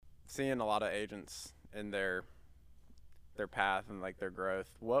seeing a lot of agents in their path and like their growth,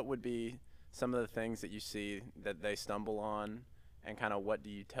 what would be some of the things that you see that they stumble on, and kind of what do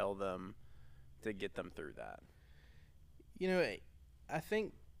you tell them to get them through that? I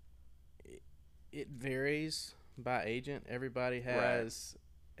think it varies by agent. Everybody Right.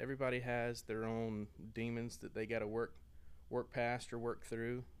 has their own demons that they got to work past or work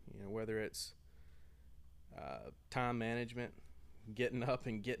through. Whether it's time management, getting up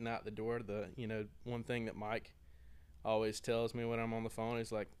and getting out the door. One thing that Mike always tells me when I'm on the phone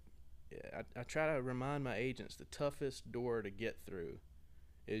is like, I try to remind my agents the toughest door to get through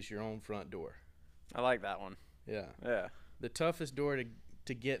is your own front door. I like that one. Yeah. Yeah. The toughest door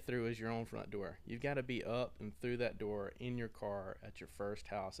to get through is your own front door. You've got to be up and through that door in your car at your first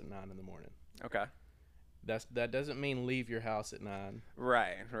house at 9 in the morning. Okay. That doesn't mean leave your house at 9.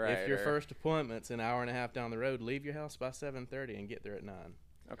 Right. If your first appointment's an hour and a half down the road, leave your house by 7:30 and get there at 9.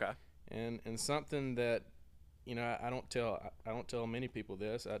 Okay. And something that I don't tell many people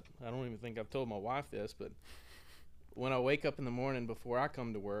this. I don't even think I've told my wife this, but when I wake up in the morning before I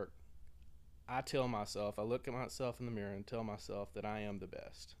come to work, I look at myself in the mirror and tell myself that I am the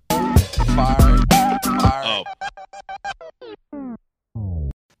best. Fire up.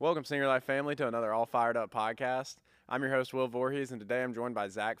 Welcome, Senior Life family, to another All Fired Up podcast. I'm your host, Will Voorhees, and today I'm joined by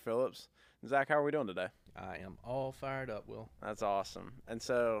Zach Phillips. Zach, how are we doing today? I am all fired up, Will. That's awesome. And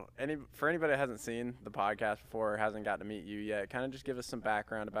so, for anybody that hasn't seen the podcast before or hasn't got to meet you yet, kind of just give us some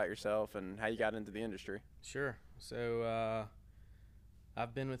background about yourself and how you got into the industry. Sure. So,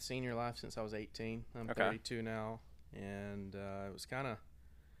 I've been with Senior Life since I was 18. I'm 32 now, and it was kind of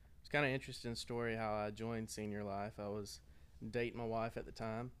interesting story how I joined Senior Life. I was dating my wife at the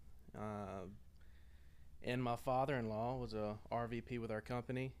time, and my father-in-law was a RVP with our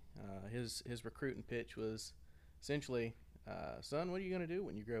company. His recruiting pitch was essentially, son, what are you going to do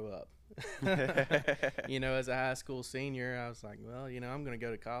when you grow up? As a high school senior, I was like, well, I'm going to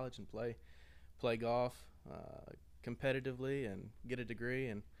go to college and play golf competitively and get a degree.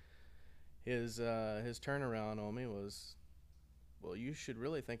 And his turnaround on me was, well, you should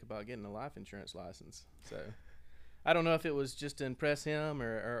really think about getting a life insurance license. So I don't know if it was just to impress him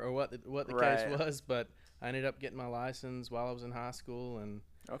or what the case was, but I ended up getting my license while I was in high school, and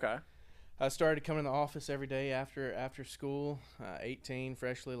I started coming to the office every day after school. 18,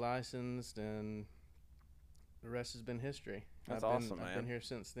 freshly licensed, and the rest has been history. That's awesome, man. I've been here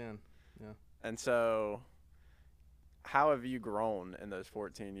since then. Yeah. And so, how have you grown in those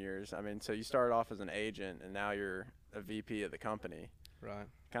 14 years? I mean, so you started off as an agent, and now you're a VP of the company. Right.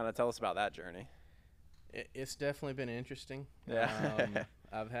 Kind of tell us about that journey. It's definitely been interesting. Yeah.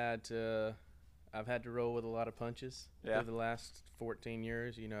 I've had to roll with a lot of punches through the last 14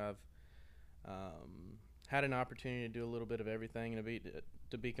 years. I've had an opportunity to do a little bit of everything. And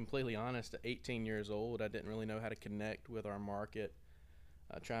to be completely honest, at 18 years old, I didn't really know how to connect with our market,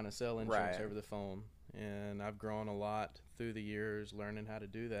 trying to sell insurance over the phone. And I've grown a lot through the years learning how to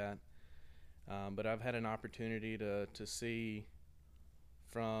do that. But I've had an opportunity to see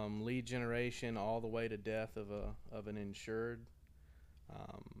from lead generation all the way to death of an insured.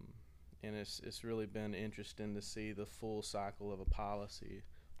 And it's really been interesting to see the full cycle of a policy,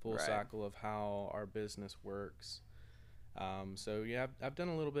 cycle of how our business works. So yeah, I've done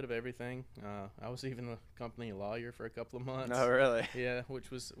a little bit of everything. I was even a company lawyer for a couple of months. Oh, really? Yeah,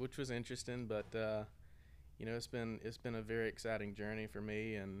 which was interesting, but it's been a very exciting journey for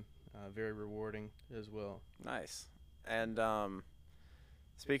me, and very rewarding as well. Nice. And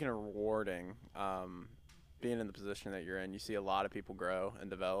speaking of rewarding, being in the position that you're in, you see a lot of people grow and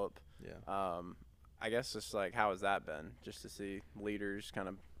develop. Yeah. I guess just like, how has that been? Just to see leaders kind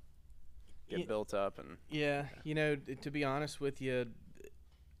of get built up and. Yeah. To be honest with you,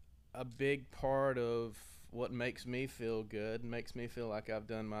 a big part of what makes me feel good, makes me feel like I've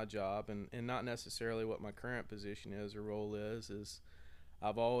done my job, and not necessarily what my current position is or role is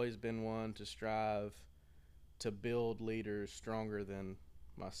I've always been one to strive to build leaders stronger than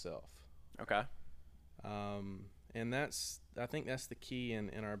myself. Okay. And I think that's the key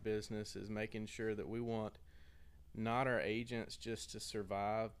in our business, is making sure that we want not our agents just to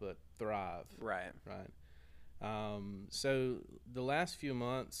survive, but thrive. Right. So the last few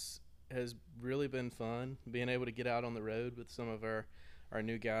months has really been fun, being able to get out on the road with some of our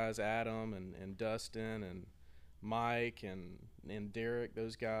new guys, Adam and Dustin and Mike and Derek.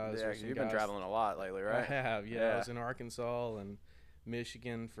 Those guys. Yeah, you've been traveling a lot lately, right? I have. Yeah. I was in Arkansas and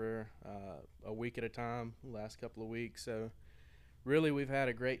Michigan for a week at a time the last couple of weeks. So really we've had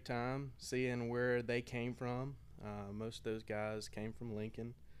a great time seeing where they came from. Most of those guys came from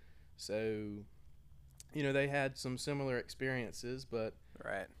Lincoln. So they had some similar experiences, but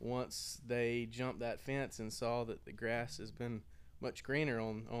Right. once they jumped that fence and saw that the grass has been much greener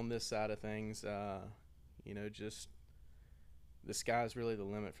on this side of things, just the sky's really the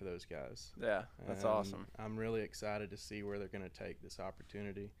limit for those guys. Yeah, that's And awesome. I'm really excited to see where they're going to take this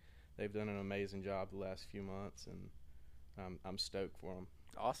opportunity. They've done an amazing job the last few months, and I'm stoked for them.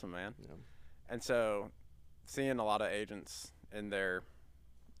 Awesome, man. You know. And so, seeing a lot of agents in their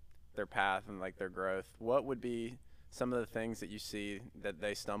path and like their growth, what would be some of the things that you see that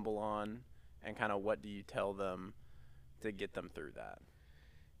they stumble on, and kind of what do you tell them to get them through that?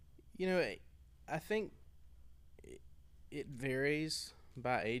 I think it varies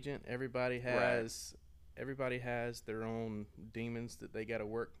by agent. Everybody has their own demons that they got to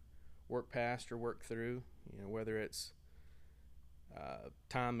work past or work through. Whether it's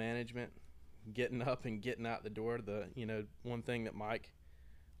time management, getting up and getting out the door. One thing that Mike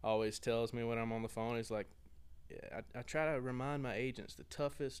always tells me when I'm on the phone is like, I try to remind my agents the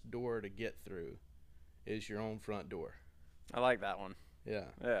toughest door to get through is your own front door. I like that one. Yeah.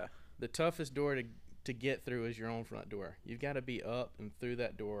 Yeah. The toughest door to get through is your own front door. You've got to be up and through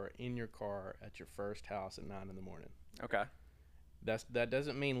that door in your car at your first house at 9 in the morning. Okay. That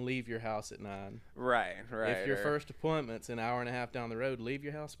doesn't mean leave your house at 9. Right. If your first appointment's an hour and a half down the road, leave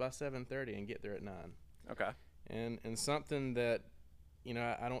your house by 7:30 and get there at 9. Okay. And something that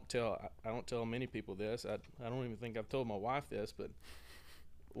I don't tell many people this. I don't even think I've told my wife this, but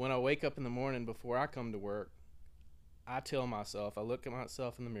when I wake up in the morning before I come to work, I look at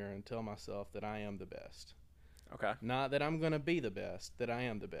myself in the mirror and tell myself that I am the best. Okay. Not that I'm going to be the best, that I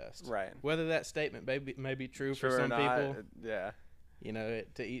am the best. Right. Whether that statement may be true for True or some not, people, yeah.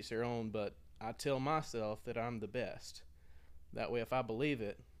 To each their own, but I tell myself that I'm the best. That way, if I believe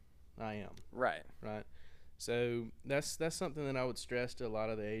it, I am. Right. Right. So that's something that I would stress to a lot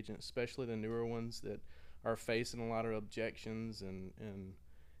of the agents, especially the newer ones that are facing a lot of objections and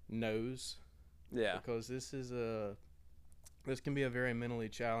no's. Yeah. Because this can be a very mentally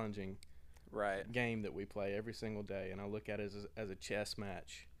challenging game that we play every single day, and I look at it as a chess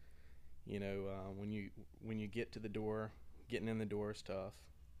match. When you get to the door, getting in the door is tough.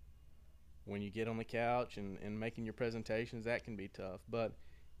 When you get on the couch and making your presentations, that can be tough, but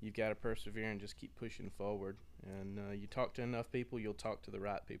you've got to persevere and just keep pushing forward. And you talk to enough people, you'll talk to the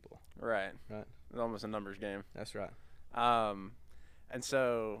right people. Right. Right. It's almost a numbers game. That's right. And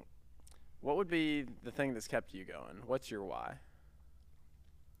so, what would be the thing that's kept you going? What's your why?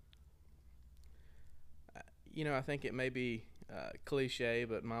 I think it may be cliche,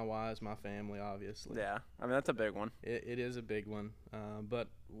 but my why is my family, obviously. Yeah. I mean, that's a big one. It is a big one. But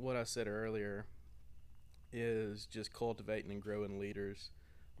what I said earlier is just cultivating and growing leaders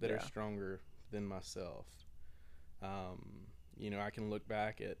that are stronger than myself. I can look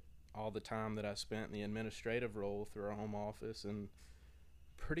back at all the time that I spent in the administrative role through our home office, and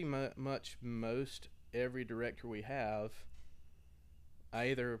pretty much most every director we have,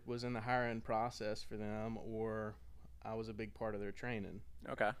 I either was in the hiring process for them or I was a big part of their training.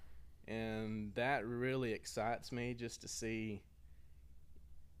 Okay. And that really excites me, just to see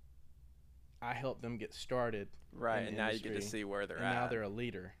I help them get started. Right, and now you get to see where they're at. And now they're a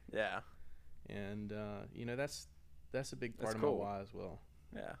leader. Yeah. And that's a big part of cool. my why as well.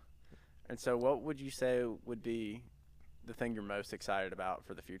 Yeah. And so what would you say would be the thing you're most excited about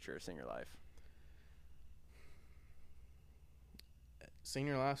for the future of Senior Life?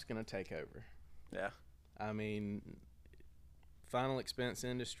 Senior Life's going to take over. Yeah. I mean, final expense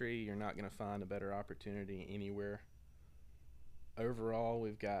industry, you're not going to find a better opportunity anywhere. Overall,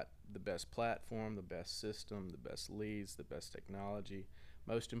 we've got the best platform, the best system, the best leads, the best technology.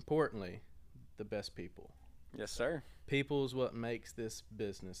 Most importantly, the best people. Yes, sir. People is what makes this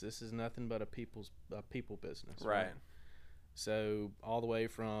business. This is nothing but a people business. Right. So all the way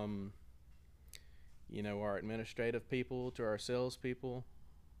from our administrative people to our sales people,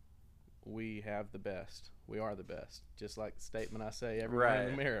 we have the best. We are the best. Just like the statement I say every night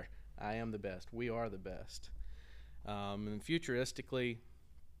in the mirror. I am the best. We are the best. And futuristically,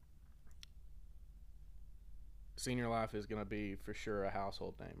 Senior Life is going to be for sure a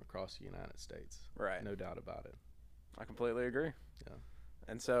household name across the United States. Right. No doubt about it. I completely agree. Yeah.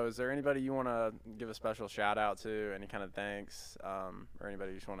 And so is there anybody you want to give a special shout out to, any kind of thanks, or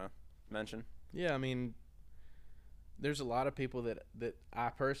anybody you just want to mention? Yeah, I mean, there's a lot of people that I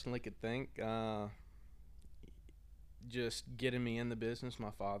personally could thank. Just getting me in the business,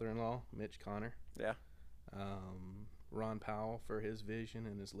 my father-in-law, Mitch Connor. Yeah. Ron Powell for his vision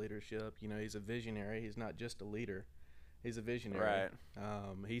and his leadership. He's a visionary. He's not just a leader. He's a visionary.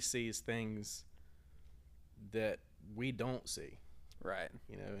 Right. He sees things that we don't see. Right.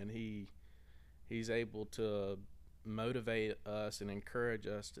 And he he's able to motivate us and encourage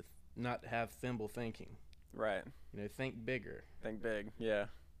us to not have thimble thinking. Right. You know, think bigger. Think big. Yeah.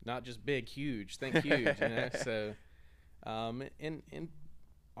 Not just big, huge. Think huge. You know, so in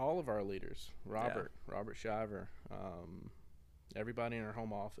all of our leaders, Robert Shiver, everybody in our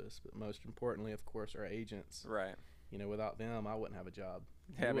home office, but most importantly, of course, our agents. Right. You know, without them, I wouldn't have a job.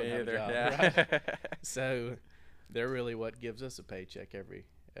 Yeah, me either. Job, yeah. right? So they're really what gives us a paycheck every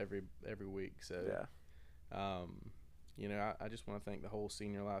week. So yeah. you know, I just want to thank the whole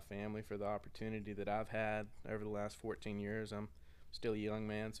Senior Life family for the opportunity that I've had over the last 14 years. I'm still a young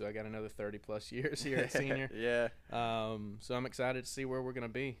man, so I got another 30 plus years here at Senior. Yeah. So I'm excited to see where we're going to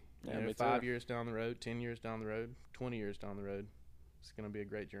be. Yeah, you know, me 5 too. years down the road, 10 years down the road, 20 years down the road. It's going to be a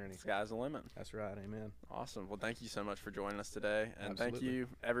great journey. Sky's the limit. That's right. Amen. Awesome. Well, thank you so much for joining us today. And Absolutely. Thank you,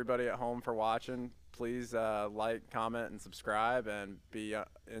 everybody at home, for watching. Please like, comment, and subscribe, and be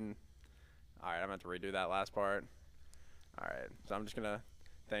in. All right, I'm going to have to redo that last part. All right. So I'm just going to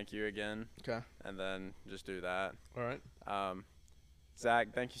thank you again. Okay. And then just do that. All right. Zach,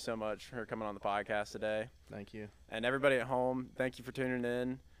 thank you so much for coming on the podcast today. Thank you. And everybody at home, thank you for tuning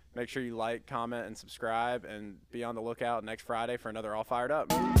in. Make sure you like, comment, and subscribe, and be on the lookout next Friday for another All Fired Up.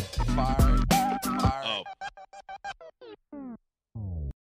 Fired up.